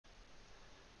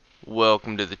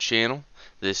Welcome to the channel.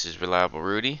 This is Reliable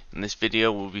Rudy. In this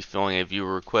video we'll be filling a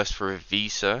viewer request for a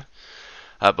Visa.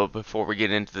 But before we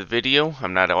get into the video,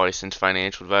 I'm not a licensed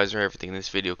financial advisor. Everything in this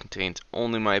video contains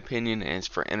only my opinion and is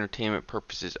for entertainment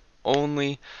purposes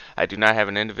only. I do not have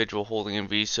an individual holding a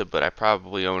Visa, but I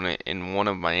probably own it in one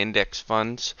of my index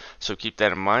funds, so keep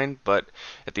that in mind. But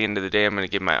at the end of the day, I'm going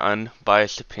to give my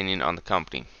unbiased opinion on the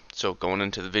company. So going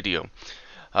into the video.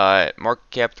 Market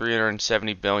cap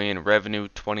 370 billion, revenue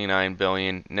 29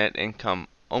 billion, net income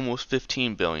almost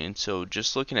 15 billion. So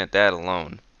just looking at that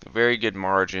alone, very good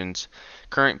margins.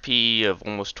 Current PE of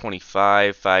almost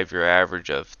 25, 5-year average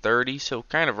of 30, so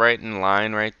kind of right in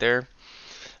line right there.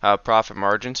 Profit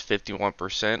margins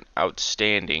 51%,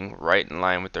 outstanding, right in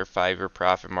line with their 5-year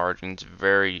profit margins,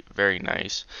 very, very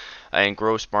nice. And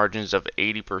gross margins of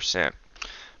 80%.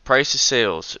 Price of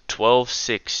sales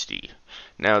 1260.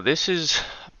 Now this is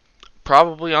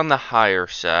probably on the higher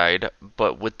side,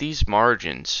 but with these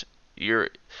margins,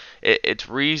 it's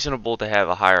reasonable to have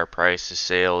a higher price of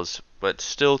sales, but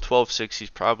still 1260 is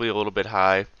probably a little bit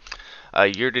high.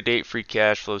 Year-to-date free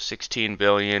cash flow 16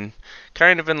 billion,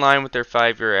 kind of in line with their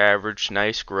 5-year average.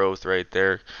 Nice growth right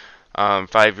there.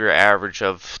 5-year average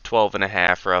of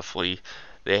 12.5 roughly.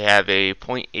 They have a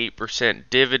 0.8%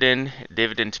 dividend.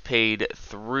 Dividends paid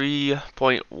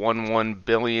 3.11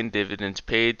 billion dividends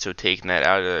paid. So taking that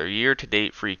out of their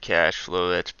year-to-date free cash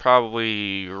flow, that's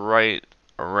probably right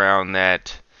around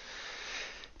that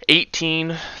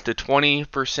 18 to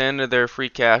 20% of their free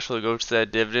cash flow goes to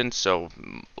that dividend. So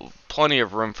plenty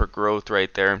of room for growth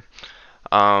right there.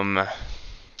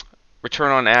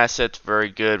 Return on assets, very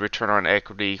good. Return on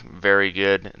equity, very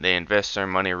good. They invest their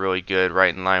money really good,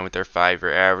 right in line with their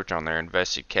 5-year average on their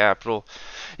invested capital.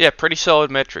 Yeah, pretty solid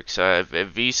metrics. At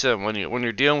Visa, when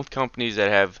you're dealing with companies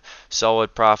that have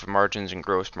solid profit margins and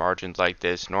gross margins like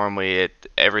this, normally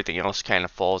everything else kind of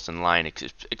falls in line,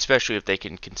 especially if they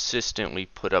can consistently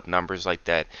put up numbers like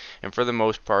that. And for the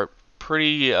most part,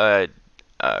 pretty right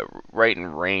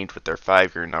in range with their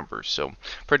 5-year numbers. So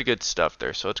pretty good stuff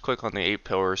there. So let's click on the 8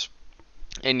 pillars.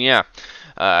 And yeah,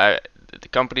 the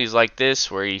companies like this,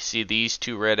 where you see these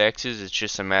two red X's, it's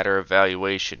just a matter of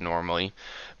valuation normally.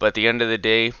 But at the end of the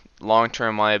day,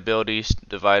 long-term liabilities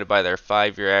divided by their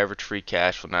 5-year average free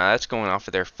cash flow. Now that's going off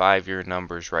of their 5-year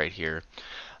numbers right here.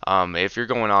 If you're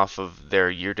going off of their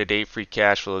year-to-date free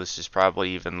cash flow, this is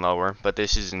probably even lower. But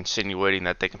this is insinuating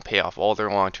that they can pay off all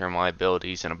their long-term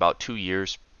liabilities in about 2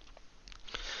 years.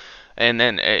 And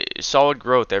then solid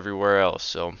growth everywhere else.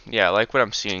 So yeah, I like what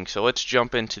I'm seeing. So let's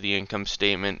jump into the income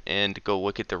statement and go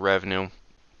look at the revenue.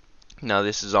 Now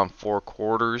this is on 4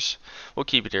 quarters. We'll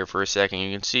keep it here for a second.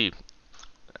 You can see,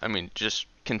 I mean, just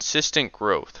consistent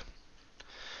growth.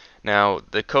 Now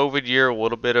the COVID year, a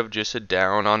little bit of just a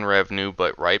down on revenue,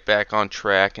 but right back on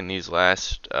track in these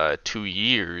last 2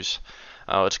 years.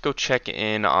 Let's go check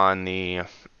in on the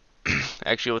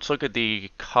actually, let's look at the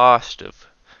cost of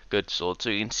goods sold. So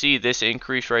you can see this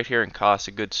increase right here in cost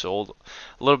of goods sold,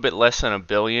 a little bit less than $1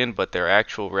 billion, but their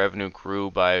actual revenue grew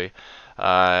by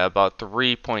about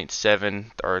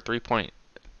 3.7 or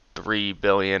 3.3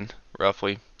 billion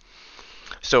roughly.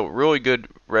 So really good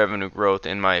revenue growth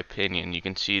in my opinion. You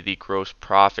can see the gross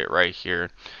profit right here,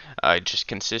 just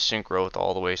consistent growth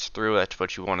all the way through. That's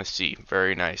what you want to see.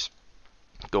 Very nice.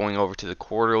 Going over to the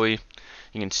quarterly,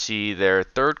 you can see their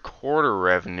third quarter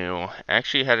revenue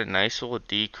actually had a nice little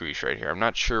decrease right here. I'm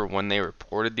not sure when they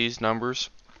reported these numbers,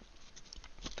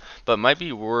 but it might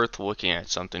be worth looking at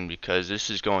something because this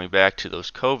is going back to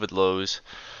those COVID lows.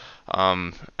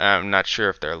 I'm not sure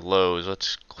if they're lows.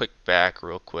 Let's click back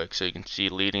real quick so you can see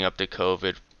leading up to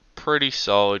COVID, pretty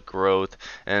solid growth.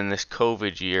 And this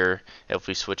COVID year, if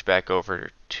we switch back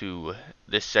over to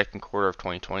this second quarter of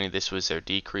 2020, this was their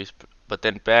decrease. But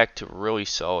then back to really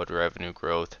solid revenue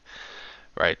growth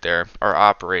right there, or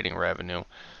operating revenue.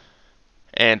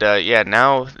 And yeah,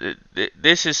 now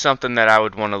this is something that I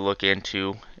would want to look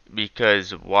into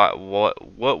because what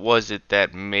was it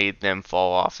that made them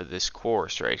fall off of this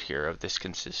course right here of this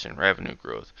consistent revenue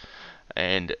growth?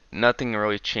 And nothing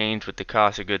really changed with the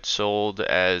cost of goods sold,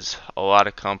 as a lot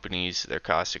of companies, their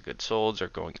cost of goods sold are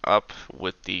going up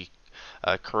with the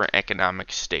current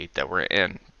economic state that we're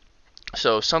in.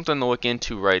 So something to look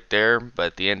into right there, but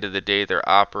at the end of the day, their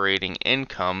operating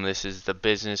income, this is the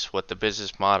business, what the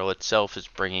business model itself is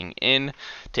bringing in,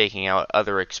 taking out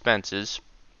other expenses.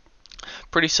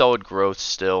 Pretty solid growth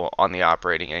still on the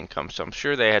operating income. So I'm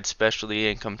sure they had specialty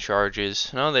income charges.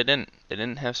 No, they didn't. They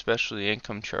didn't have specialty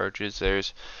income charges.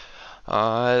 There's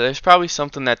probably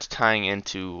something that's tying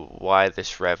into why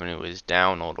this revenue is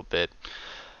down a little bit.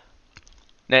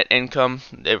 Net income,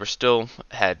 they were still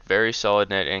had very solid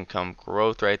net income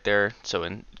growth right there. So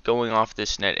in going off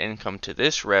this net income to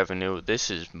this revenue, this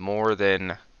is right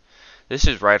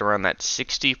around that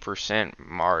 60%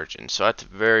 margin. So that's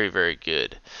very, very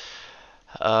good.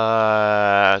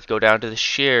 Go down to the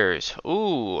shares.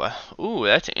 Ooh,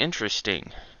 that's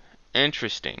interesting.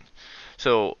 Interesting.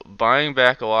 So buying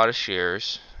back a lot of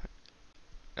shares.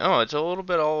 Oh, it's a little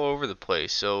bit all over the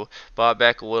place. So bought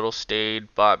back a little,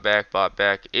 stayed, bought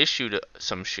back, issued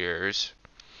some shares.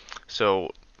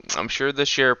 So I'm sure the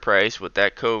share price with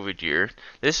that COVID year,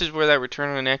 this is where that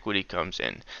return on equity comes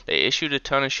in. They issued a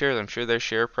ton of shares. I'm sure their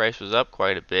share price was up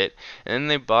quite a bit. And then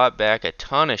they bought back a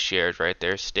ton of shares right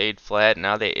there, stayed flat.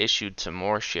 Now they issued some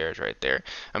more shares right there.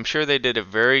 I'm sure they did a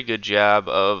very good job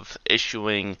of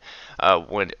issuing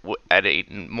at a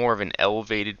more of an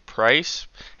elevated price.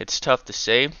 It's tough to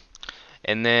say.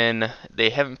 And then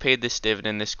they haven't paid this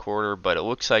dividend this quarter, but it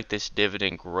looks like this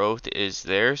dividend growth is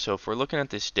there. So if we're looking at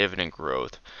this dividend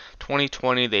growth,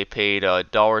 2020 they paid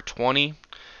 $1.20,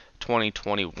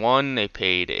 2021 they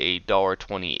paid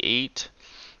 $1.28,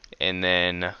 and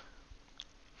then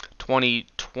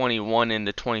 2021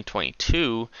 into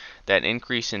 2022, that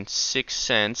increase in 6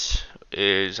 cents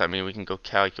is, I mean, we can go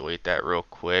calculate that real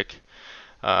quick.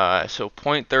 So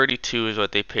 0.32 is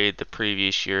what they paid the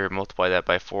previous year. Multiply that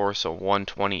by 4, so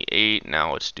 128.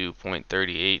 Now let's do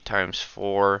 0.38 times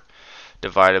 4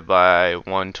 divided by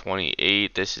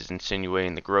 128. This is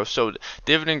insinuating the growth. So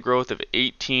dividend growth of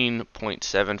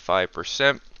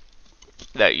 18.75%.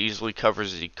 That easily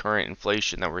covers the current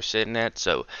inflation that we're sitting at.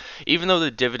 So even though the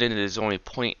dividend is only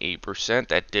 0.8%,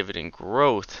 that dividend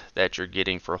growth that you're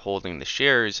getting for holding the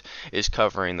shares is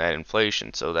covering that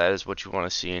inflation. So that is what you want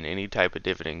to see in any type of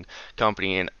dividend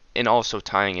company, and also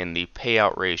tying in the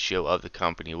payout ratio of the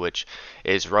company, which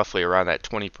is roughly around that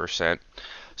 20%.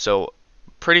 So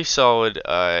pretty solid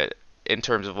in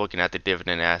terms of looking at the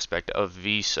dividend aspect of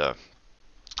Visa.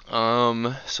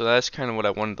 So that's kind of what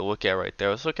I wanted to look at right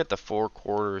there. Let's look at the 4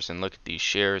 quarters and look at these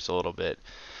shares a little bit.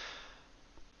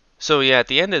 So yeah, at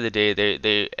the end of the day,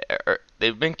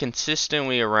 they've been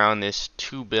consistently around this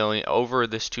 2 billion, over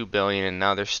this 2 billion, and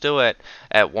now they're still at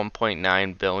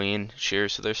 1.9 billion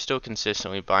shares. So they're still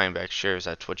consistently buying back shares.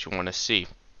 That's what you want to see.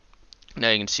 Now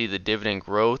you can see the dividend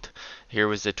growth. Here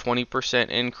was the 20%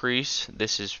 increase.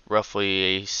 This is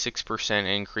roughly a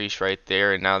 6% increase right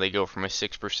there. And now they go from a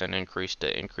 6% increase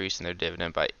to increasing their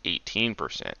dividend by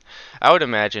 18%. I would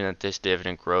imagine that this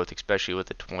dividend growth, especially with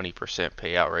the 20%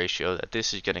 payout ratio, that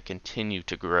this is going to continue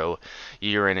to grow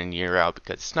year in and year out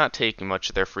because it's not taking much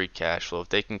of their free cash flow. If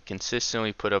they can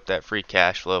consistently put up that free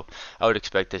cash flow, I would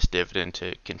expect this dividend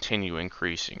to continue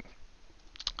increasing.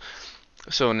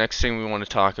 So next thing we want to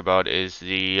talk about is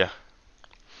the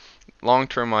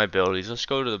long-term liabilities. Let's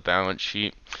go to the balance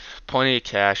sheet. Plenty of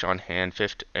cash on hand,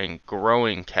 and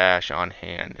growing cash on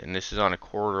hand, and this is on a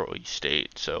quarterly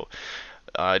state. So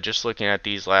just looking at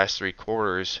these last 3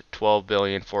 quarters, 12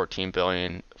 billion, 14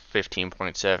 billion,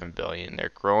 15.7 billion.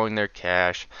 They're growing their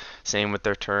cash. Same with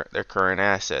their current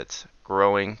assets.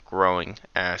 Growing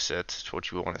assets. That's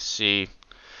what you want to see.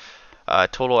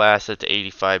 Total assets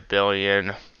 85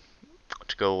 billion.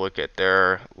 To go look at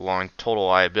their long total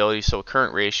liability. So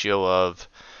current ratio of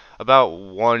about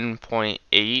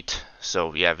 1.8.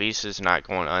 So yeah, Visa's not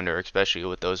going under, especially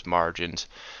with those margins.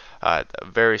 A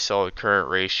very solid current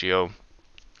ratio.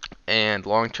 And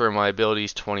long-term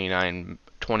liabilities 29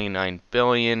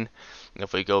 billion.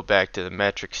 If we go back to the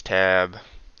metrics tab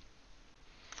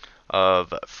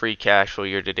of free cash flow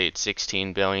year to date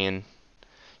 16 billion,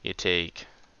 you take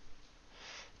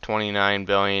 29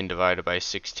 billion divided by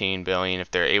 16 billion.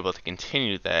 If they're able to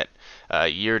continue that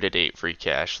year-to-date free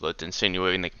cash flow, it's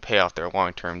insinuating they can pay off their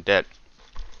long-term debt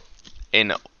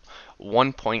in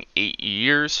 1.8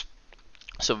 years.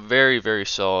 So very, very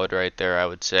solid right there, I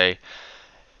would say.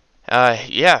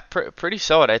 Yeah, pretty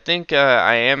solid. I think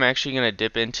I am actually going to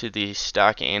dip into the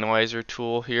stock analyzer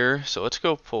tool here. So let's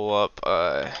go pull up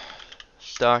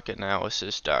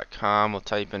stockanalysis.com. We'll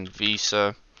type in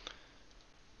Visa.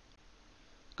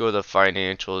 Go to the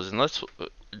financials, and let's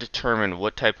determine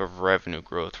what type of revenue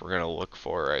growth we're going to look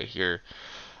for right here.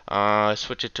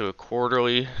 Switch it to a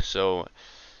quarterly. So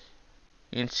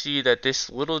you can see that this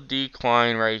little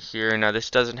decline right here, now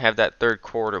this doesn't have that third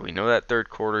quarter. We know that third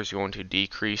quarter is going to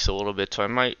decrease a little bit, so I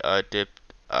might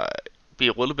be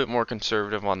a little bit more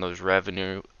conservative on those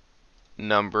revenue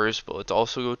numbers. But let's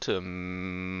also go to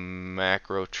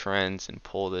macro trends and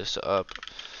pull this up.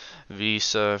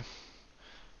 Visa.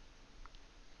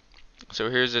 So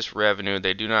here's this revenue.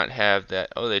 They do not have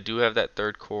that. Oh, they do have that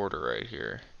third quarter right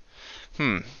here.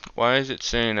 Why is it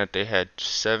saying that they had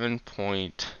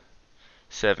 7.6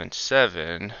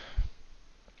 7.7.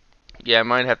 Yeah, I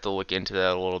might have to look into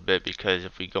that a little bit, because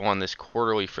if we go on this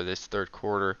quarterly for this third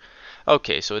quarter,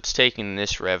 okay, so it's taking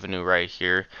this revenue right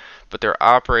here, but their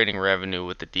operating revenue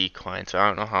with the decline, so I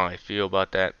don't know how I feel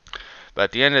about that. But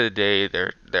at the end of the day,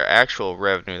 their actual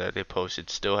revenue that they posted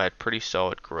still had pretty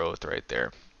solid growth right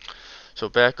there. So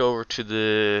back over to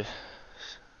the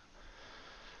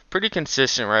pretty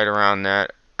consistent right around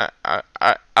that.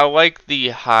 I like the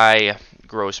high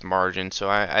gross margin, so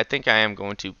I think I am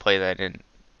going to play that in,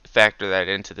 factor that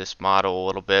into this model a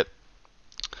little bit.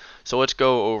 So let's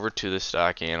go over to the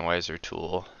stock analyzer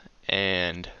tool,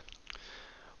 and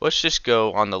let's just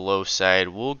go on the low side.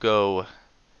 We'll go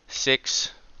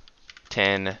 6,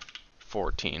 10,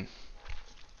 14.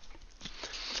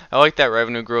 I like that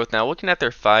revenue growth. Now looking at their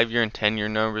 5-year and 10-year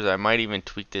numbers, I might even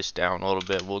tweak this down a little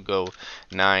bit. We'll go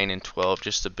 9 and 12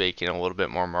 just to bake in a little bit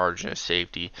more margin of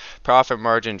safety. Profit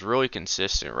margin's really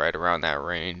consistent right around that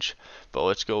range. But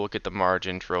let's go look at the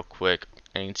margins real quick.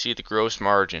 And you can see the gross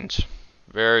margins.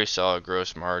 Very solid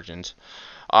gross margins.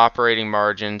 Operating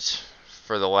margins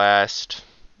for the last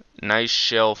nice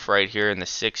shelf right here in the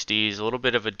 60s. A little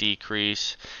bit of a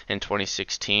decrease in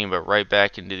 2016, but right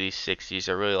back into these 60s.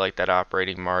 I really like that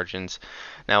operating margins.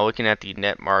 Now looking at the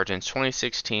net margins,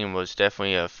 2016 was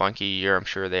definitely a funky year. I'm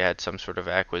sure they had some sort of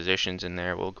acquisitions in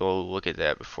there. We'll go look at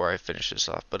that before I finish this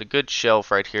off. But a good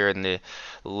shelf right here in the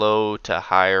low to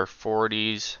higher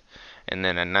 40s. And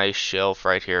then a nice shelf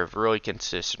right here, really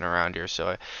consistent around here.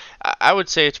 So I would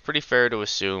say it's pretty fair to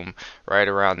assume right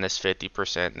around this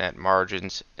 50% net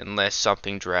margins, unless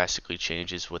something drastically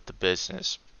changes with the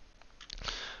business.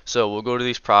 So we'll go to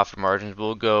these profit margins.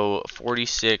 We'll go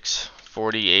 46,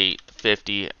 48,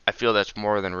 50. I feel that's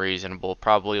more than reasonable.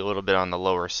 Probably a little bit on the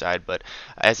lower side, but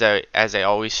as I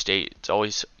always state, it's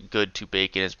always good to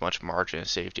bake in as much margin of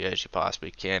safety as you possibly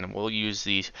can. And we'll use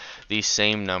these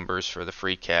same numbers for the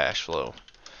free cash flow.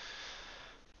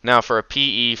 Now for a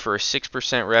PE for a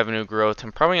 6% revenue growth,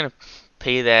 I'm probably going to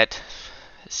pay that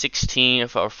 16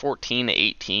 or 14 to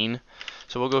 18.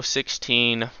 So we'll go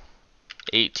 16,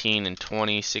 18 and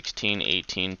 20, 16,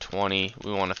 18, 20.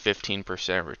 We want a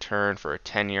 15% return for a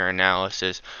 10-year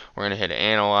analysis. We're going to hit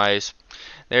analyze.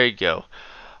 There you go.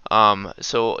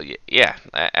 So yeah,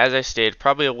 as I stated,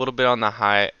 probably a little bit on the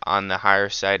higher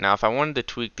side. Now, if I wanted to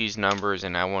tweak these numbers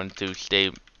and I wanted to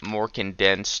stay more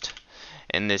condensed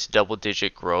in this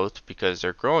double-digit growth, because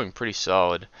they're growing pretty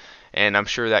solid, and I'm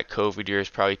sure that COVID year is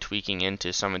probably tweaking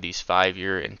into some of these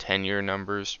 5-year and 10-year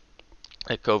numbers.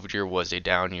 That COVID year was a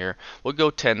down year. We'll go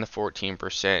 10 to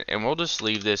 14%, and we'll just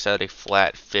leave this at a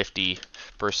flat 50%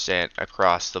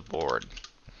 across the board.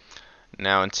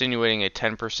 Now, insinuating a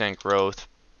 10% growth,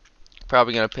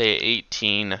 probably going to pay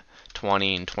 18,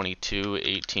 20, and 22.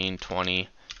 18, 20,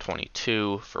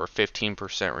 22 for a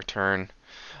 15% return.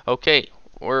 Okay,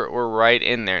 we're right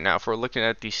in there. Now, if we're looking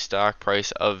at the stock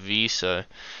price of Visa,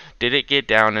 did it get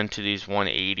down into these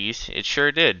 180s? It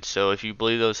sure did. So if you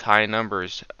believe those high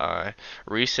numbers,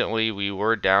 recently we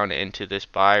were down into this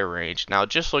buy range. Now,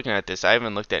 just looking at this, I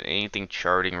haven't looked at anything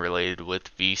charting related with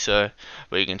Visa,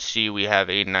 but you can see we have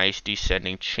a nice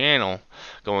descending channel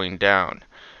going down.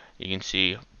 You can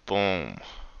see, boom,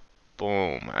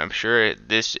 boom. I'm sure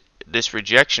this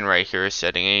rejection right here is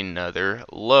setting another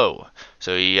low.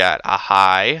 So you got a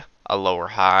high, a lower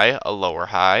high, a lower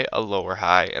high, a lower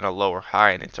high, and a lower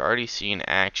high, and it's already seen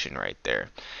action right there.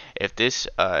 If this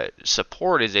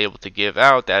support is able to give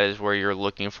out, that is where you're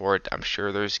looking for it. I'm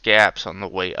sure there's gaps on the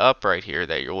way up right here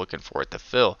that you're looking for it to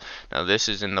fill. Now this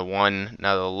is in the one.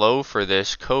 Now the low for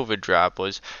this COVID drop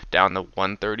was down to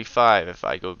 135. If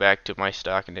I go back to my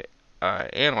stock and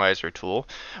analyzer tool,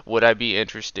 would I be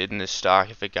interested in this stock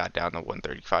if it got down to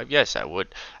 135? Yes, I would.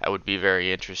 I would be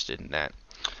very interested in that.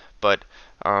 But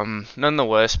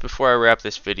nonetheless, before I wrap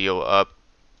this video up,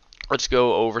 let's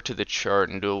go over to the chart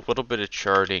and do a little bit of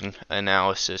charting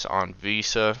analysis on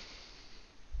Visa.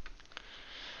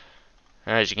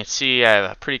 As you can see, I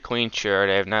have a pretty clean chart.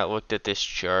 I have not looked at this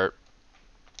chart,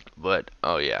 but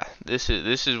oh yeah, this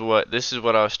is what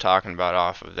I was talking about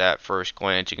off of that first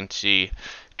glance. You can see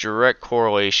direct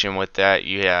correlation with that.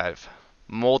 You have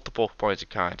multiple points of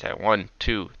contact. 1,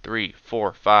 2, 3,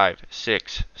 4, 5,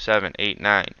 6, 7, 8,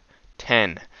 9,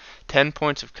 10. 10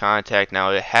 points of contact.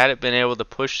 Now, had it been able to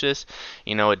push this,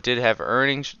 it did have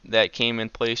earnings that came in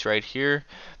place right here.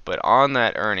 But on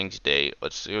that earnings date,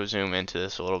 let's go zoom into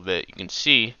this a little bit. You can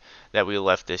see that we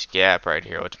left this gap right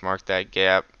here. Let's mark that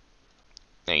gap.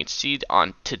 Now you can see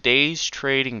on today's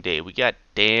trading day, we got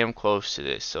damn close to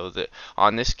this. So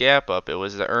on this gap up, it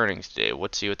was the earnings day.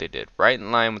 Let's see what they did. Right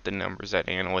in line with the numbers that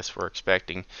analysts were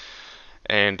expecting.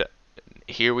 And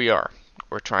here we are.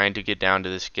 we're trying to get down to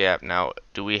this gap. Now,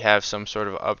 do we have some sort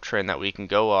of uptrend that we can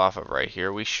go off of right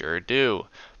here? We sure do.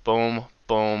 Boom,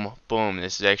 boom, boom.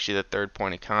 This is actually the third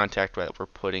point of contact that we're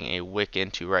putting a wick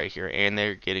into right here, and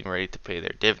they're getting ready to pay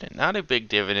their dividend. Not a big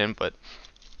dividend, but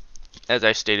as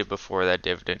I stated before, that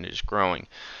dividend is growing.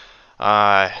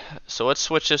 So let's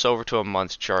switch this over to a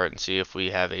month chart and see if we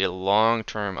have a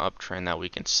long-term uptrend that we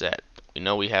can set. We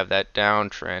know we have that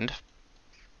downtrend,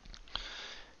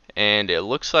 and it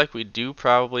looks like we do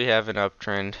probably have an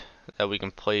uptrend that we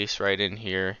can place right in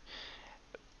here.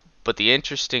 But the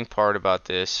interesting part about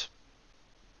this,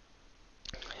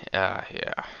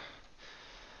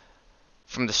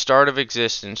 from the start of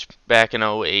existence back in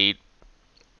 '08,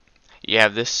 you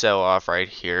have this sell-off right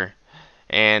here,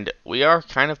 and we are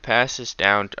kind of past this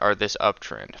this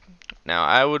uptrend. Now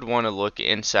I would want to look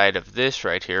inside of this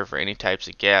right here for any types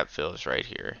of gap fills right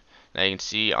here. Now you can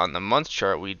see on the month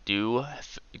chart we do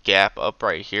gap up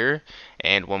right here,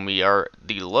 and when we are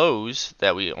the lows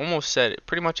that we almost set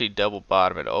pretty much a double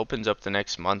bottom, it opens up the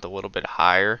next month a little bit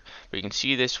higher, but you can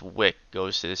see this wick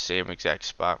goes to the same exact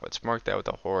spot. Let's mark that with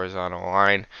a horizontal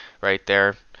line right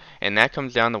there, and that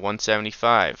comes down to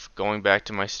 175. Going back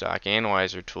to my stock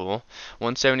analyzer tool,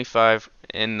 175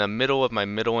 in the middle of my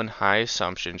middle and high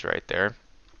assumptions right there.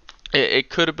 It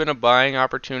could have been a buying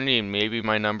opportunity, and maybe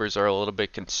my numbers are a little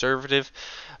bit conservative,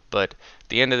 but at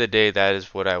the end of the day, that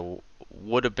is what I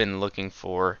would have been looking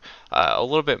for a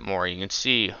little bit more. You can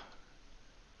see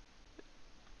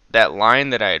that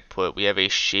line that I had put, we have a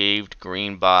shaved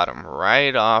green bottom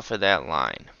right off of that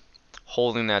line,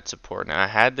 holding that support. Now,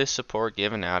 had this support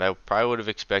given out, I probably would have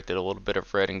expected a little bit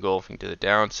of red engulfing to the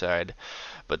downside,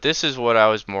 but this is what I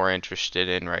was more interested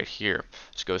in right here.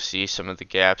 Let's go see some of the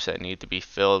gaps that need to be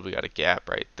filled. We got a gap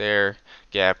right there,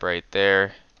 gap right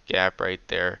there, gap right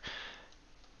there.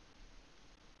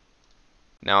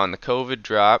 Now on the COVID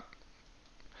drop,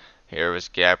 here was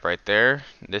a gap right there.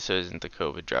 This isn't the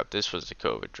COVID drop, this was the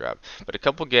COVID drop. But a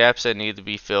couple gaps that need to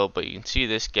be filled, but you can see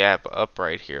this gap up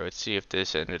right here. Let's see if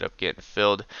this ended up getting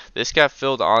filled. This got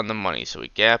filled on the money, so we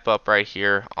gap up right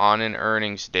here on an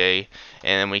earnings day,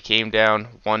 and then we came down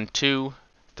 1, 2,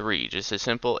 3. Just a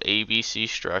simple ABC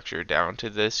structure down to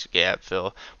this gap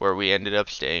fill where we ended up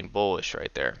staying bullish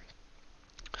right there.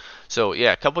 So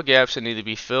yeah, a couple gaps that need to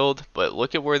be filled, but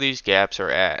look at where these gaps are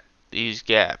at. These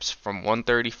gaps from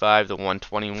 135 to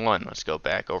 121. Let's go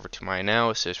back over to my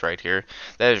analysis right here.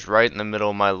 That is right in the middle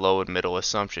of my low and middle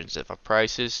assumptions. If a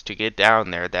price is to get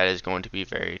down there, that is going to be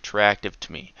very attractive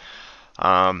to me.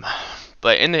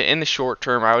 But in the short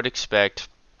term, I would expect,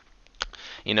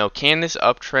 can this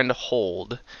uptrend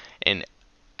hold, and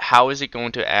how is it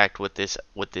going to act with this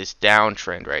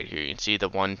downtrend right here? You can see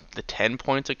the 10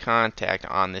 points of contact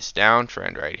on this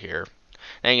downtrend right here.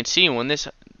 Now you can see when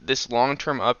this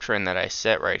long-term uptrend that I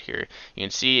set right here, you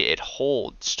can see it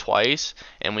holds twice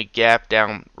and we gap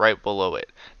down right below it.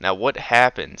 Now what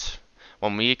happens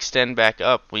when we extend back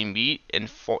up? We meet and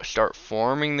start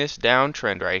forming this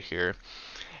downtrend right here,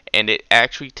 and it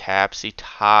actually taps the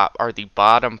top or the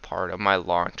bottom part of my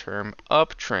long-term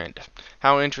uptrend.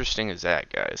 How interesting is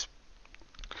that, guys?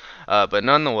 But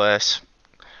nonetheless,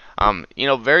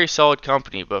 very solid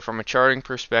company, but from a charting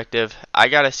perspective, I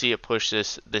gotta see it push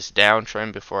this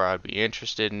downtrend before I'd be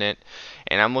interested in it,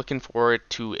 and I'm looking forward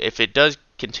to if it does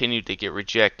continue to get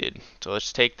rejected. So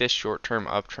let's take this short-term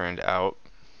uptrend out.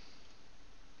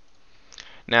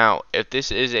 Now, if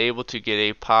this is able to get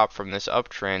a pop from this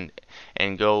uptrend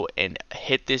and go and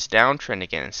hit this downtrend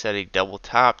again and set a double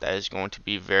top, that is going to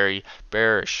be very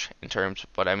bearish. In terms of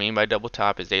what I mean by double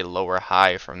top is a lower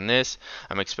high from this.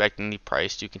 I'm expecting the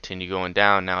price to continue going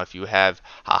down. Now, if you have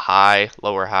a high,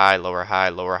 lower high, lower high,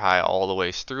 lower high all the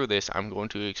way through this, I'm going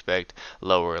to expect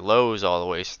lower lows all the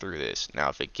way through this. Now,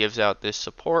 if it gives out this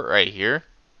support right here,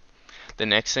 the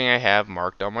next thing I have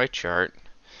marked on my chart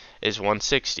is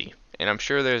 160. And I'm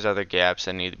sure there's other gaps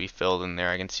that need to be filled in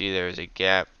there. I can see there's a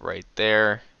gap right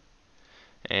there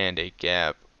and a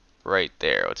gap right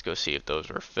there. Let's go see if those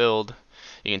were filled.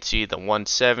 You can see the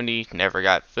 170 never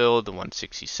got filled, the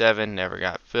 167 never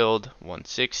got filled,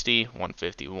 160,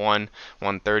 151,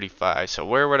 135. So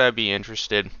where would I be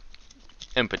interested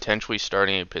in potentially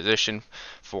starting a position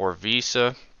for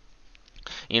Visa?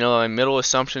 My middle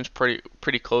assumption's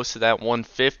pretty close to that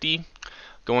 150.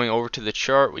 Going over to the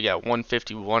chart, we got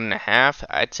 151.5.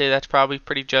 I'd say that's probably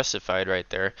pretty justified right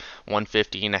there,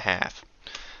 150.5.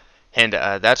 And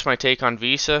that's my take on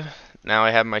Visa. Now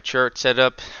I have my chart set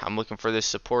up. I'm looking for this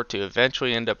support to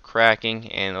eventually end up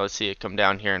cracking, and let's see it come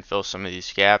down here and fill some of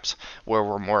these gaps where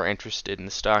we're more interested in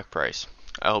the stock price.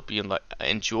 I hope you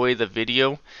enjoy the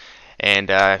video, and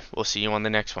we'll see you on the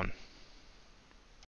next one.